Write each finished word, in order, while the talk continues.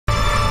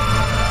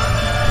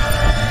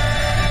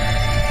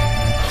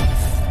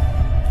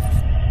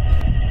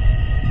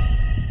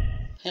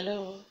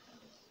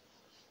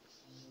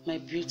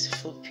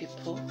beautiful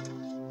people.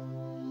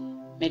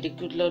 May the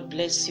good Lord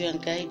bless you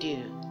and guide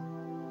you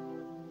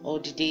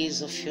all the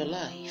days of your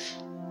life.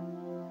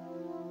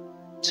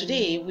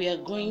 Today we are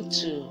going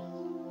to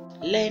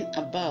learn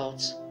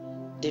about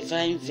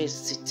divine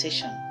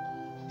visitation.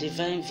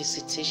 Divine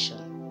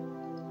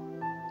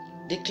visitation.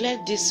 Declare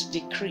this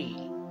decree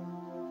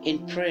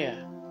in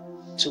prayer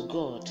to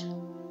God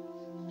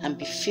and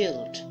be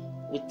filled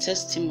with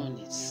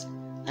testimonies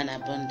and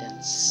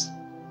abundance.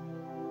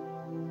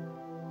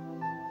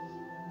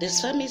 The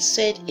psalmist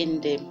said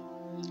in the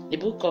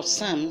book of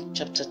Psalm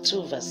chapter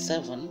 2 verse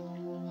 7,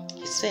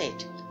 he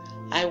said,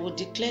 I will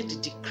declare the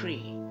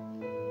decree.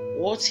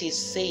 What he's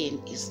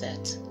saying is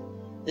that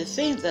the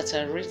things that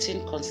are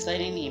written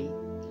concerning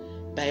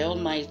him by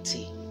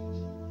Almighty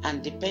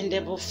and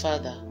dependable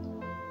Father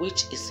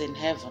which is in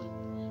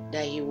heaven,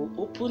 that he will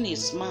open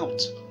his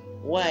mouth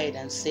wide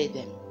and say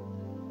them.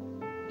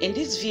 In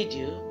this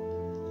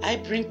video, I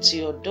bring to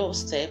your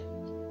doorstep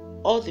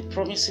all the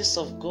promises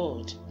of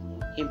God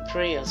in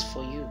prayers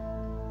for you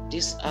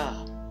this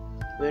hour,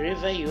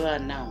 wherever you are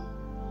now.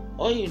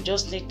 All you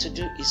just need to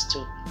do is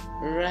to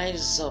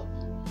rise up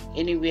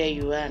anywhere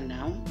you are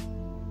now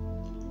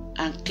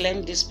and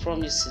claim these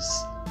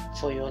promises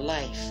for your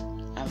life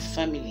and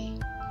family.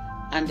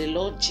 And the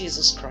Lord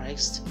Jesus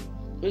Christ,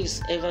 who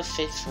is ever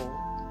faithful,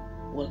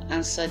 will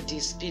answer thee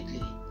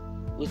speedily,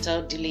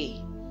 without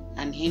delay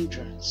and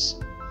hindrance.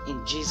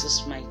 In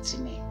Jesus' mighty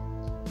name,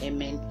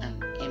 amen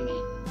and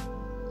amen.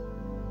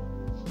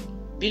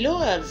 Below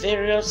are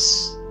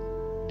various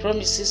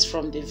promises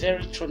from the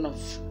very throne of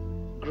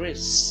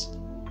grace,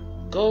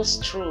 God's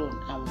throne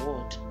and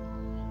word,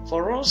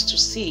 for us to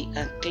see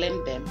and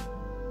claim them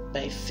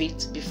by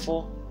faith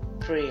before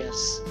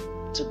prayers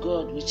to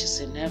God which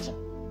is in heaven.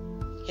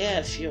 Here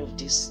are a few of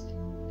these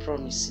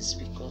promises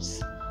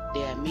because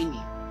there are many.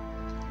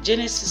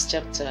 Genesis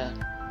chapter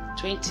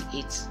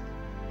 28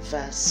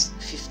 verse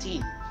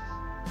 15.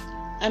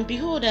 And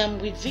behold, I am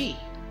with thee,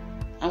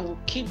 and will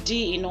keep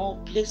thee in all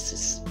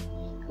places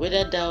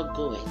whither thou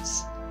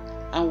goest,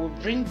 and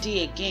will bring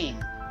thee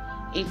again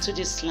into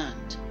this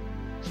land.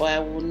 For I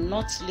will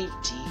not leave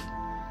thee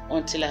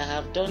until I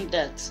have done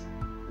that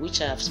which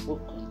I have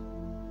spoken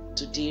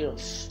to thee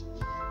of.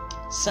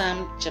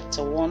 Psalm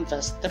chapter 1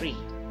 verse 3.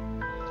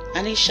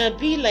 And it shall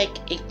be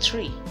like a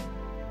tree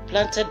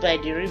planted by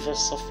the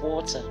rivers of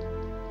water,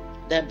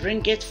 that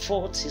bringeth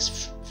forth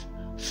his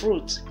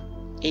fruit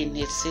in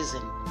his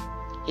season.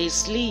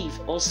 His leaf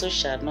also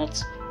shall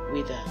not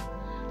wither,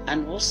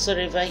 and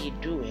whatsoever he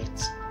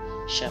doeth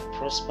shall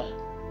prosper.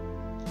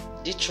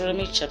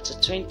 Deuteronomy chapter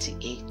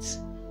 28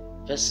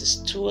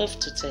 verses 12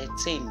 to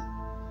 13.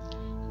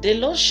 The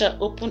Lord shall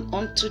open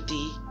unto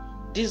thee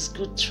this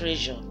good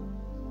treasure,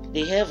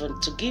 the heaven,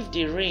 to give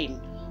thee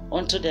rain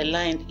unto the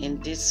land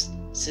in this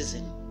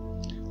season,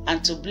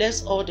 and to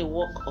bless all the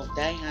work of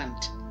thy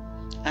hand.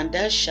 And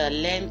thou shalt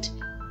lend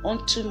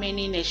unto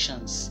many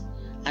nations,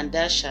 and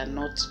thou shalt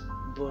not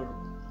borrow.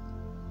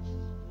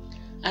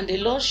 And the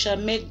Lord shall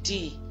make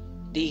thee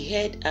the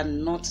head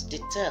and not the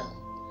tail,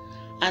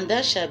 and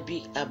thou shalt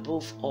be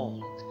above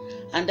all,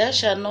 and thou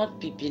shalt not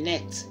be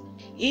beneath,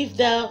 if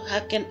thou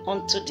hearken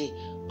unto the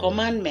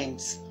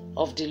commandments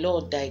of the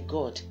Lord thy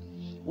God,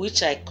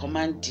 which I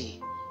command thee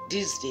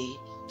this day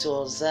to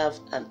observe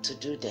and to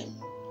do them.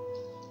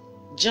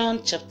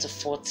 John chapter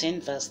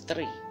 14 verse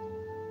 3,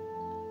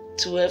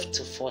 12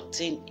 to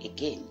 14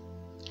 again.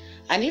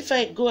 And if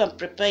I go and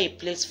prepare a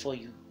place for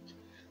you,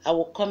 I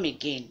will come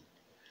again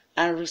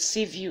and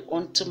receive you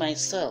unto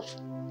myself,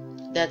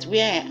 that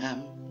where I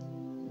am,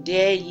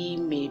 there ye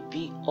may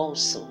be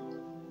also.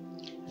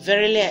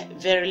 Verily,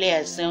 verily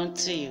I say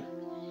unto you,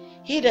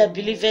 he that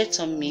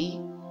believeth on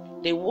me,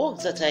 the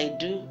works that I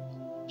do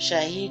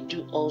shall he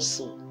do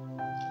also,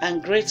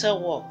 and greater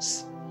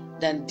works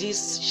than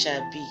this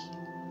shall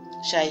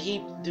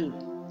he do,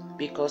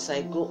 because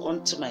I go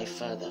unto my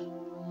Father.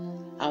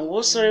 And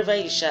whatsoever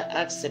ye shall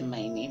ask in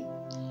my name,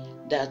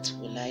 that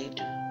will I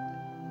do,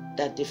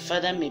 that the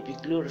Father may be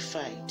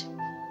glorified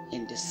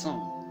in the Son.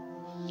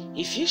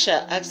 If you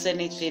shall ask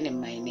anything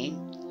in my name,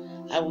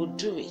 I will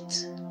do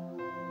it.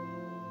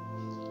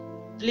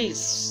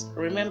 Please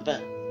remember,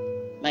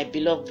 my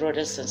beloved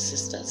brothers and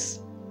sisters,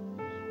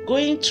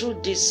 going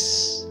through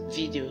this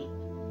video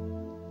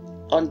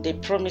on the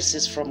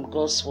promises from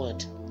God's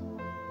word,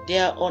 they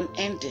are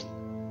unending.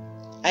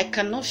 I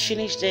cannot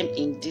finish them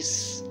in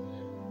this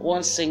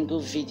one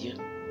single video,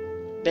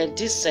 but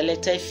this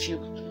selected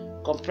few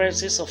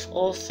comprises of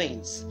all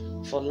things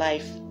for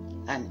life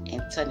and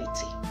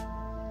eternity.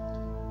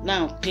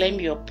 Now claim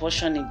your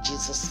portion in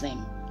Jesus'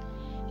 name.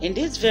 In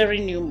this very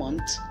new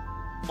month,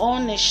 all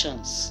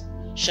nations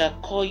shall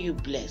call you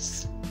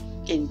blessed,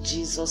 in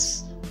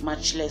Jesus'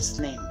 matchless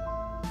name.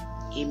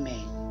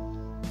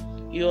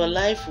 Amen. Your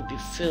life will be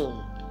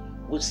filled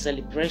with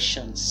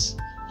celebrations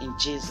in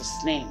Jesus'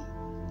 name.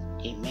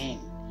 Amen.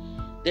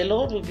 The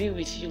Lord will be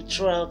with you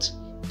throughout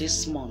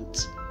this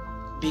month,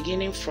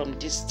 beginning from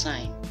this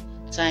time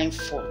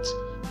forth,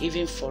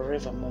 even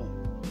forevermore.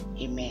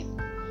 Amen.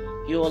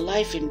 Your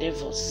life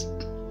endeavors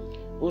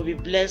will be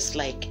blessed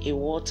like a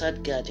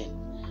watered garden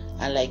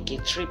and like a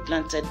tree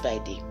planted by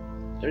the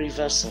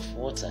rivers of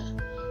water.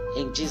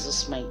 In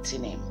Jesus' mighty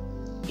name,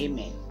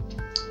 amen.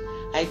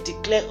 I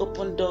declare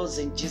open doors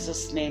in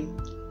Jesus' name,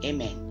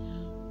 amen.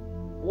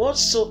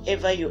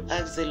 Whatsoever you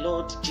ask the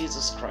Lord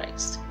Jesus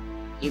Christ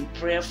in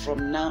prayer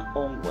from now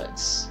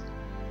onwards,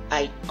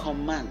 I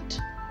command,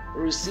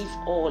 receive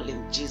all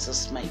in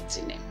Jesus'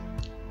 mighty name,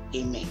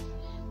 amen.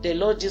 The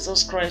Lord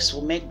Jesus Christ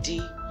will make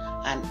thee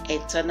an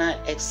eternal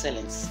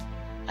excellence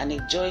and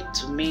a joy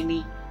to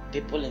many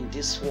people in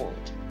this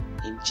world,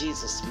 in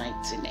Jesus'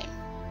 mighty name,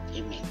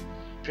 amen.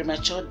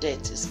 Premature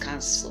death is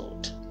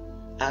cancelled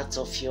out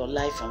of your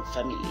life and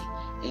family,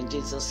 in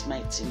Jesus'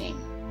 mighty name,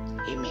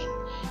 amen.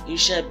 You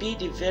shall be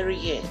the very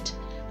head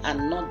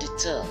and not the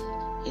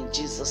tail, in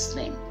Jesus'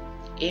 name,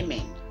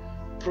 amen.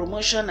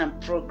 Promotion and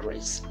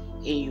progress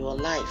in your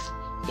life,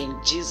 in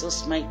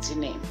Jesus' mighty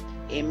name,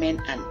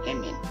 amen and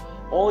amen.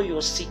 All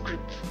your secret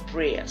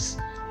prayers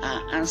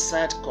are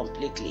answered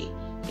completely,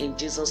 in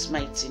Jesus'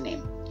 mighty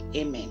name,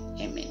 amen,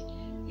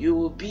 amen. You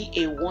will be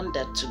a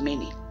wonder to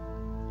many.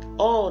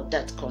 All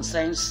that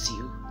concerns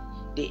you,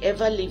 the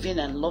ever-living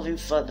and loving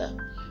Father,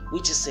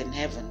 which is in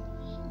heaven,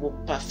 will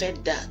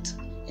perfect that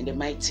in the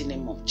mighty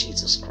name of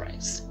Jesus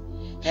Christ.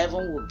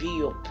 Heaven will be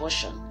your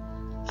portion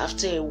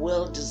after a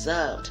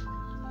well-deserved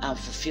and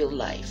fulfilled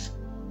life,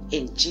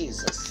 in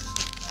Jesus'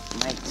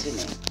 mighty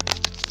name,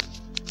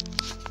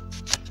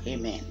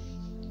 amen.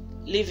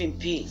 Live in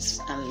peace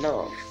and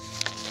love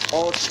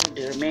all through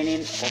the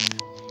remaining of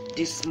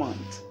this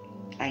month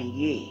and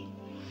year.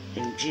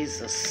 In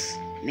Jesus'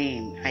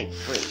 name I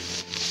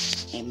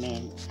pray.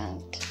 Amen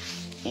and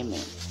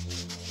amen.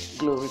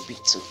 Glory be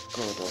to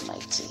God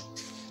Almighty.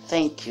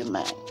 Thank you,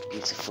 my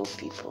beautiful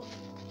people.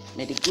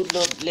 May the good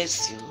Lord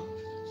bless you,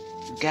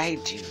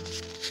 guide you,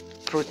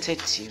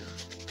 protect you,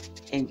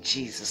 in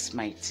Jesus'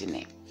 mighty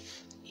name.